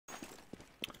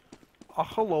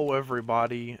Hello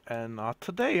everybody, and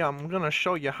today I'm gonna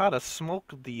show you how to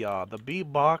smoke the B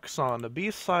box on the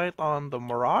B site on the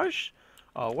Mirage.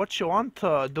 What you want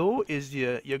to do is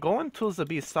you go into the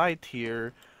B site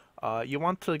here. You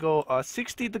want to go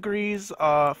 60 degrees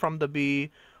from the B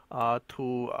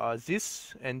to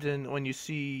this, and then when you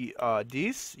see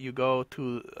this, you go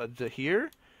to the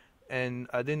here, and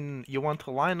then you want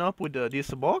to line up with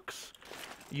this box.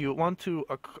 You want to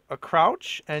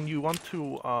crouch, and you want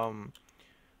to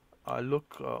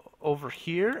look over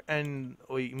here, and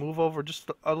we move over just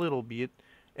a little bit,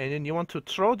 and then you want to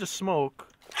throw the smoke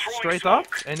straight up,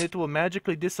 and it will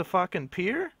magically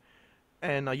disappear.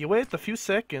 And you wait a few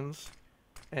seconds,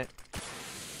 and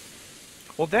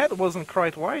well, that wasn't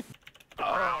quite right.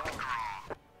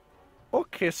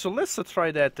 Okay, so let's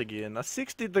try that again. A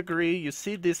 60 degree, you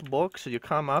see this box, you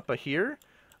come up here.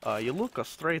 You look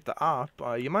straight up.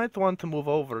 You might want to move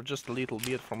over just a little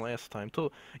bit from last time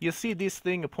too. You see this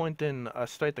thing pointing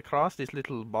straight across, this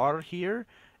little bar here,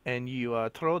 and you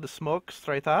throw the smoke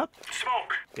straight up.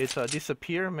 Smoke! It's a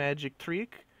disappear magic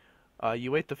trick.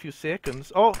 You wait a few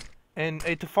seconds. Oh, and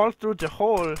it falls through the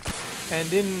hole, and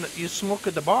then you smoke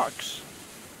the box.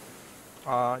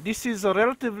 This is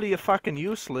relatively fucking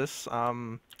useless.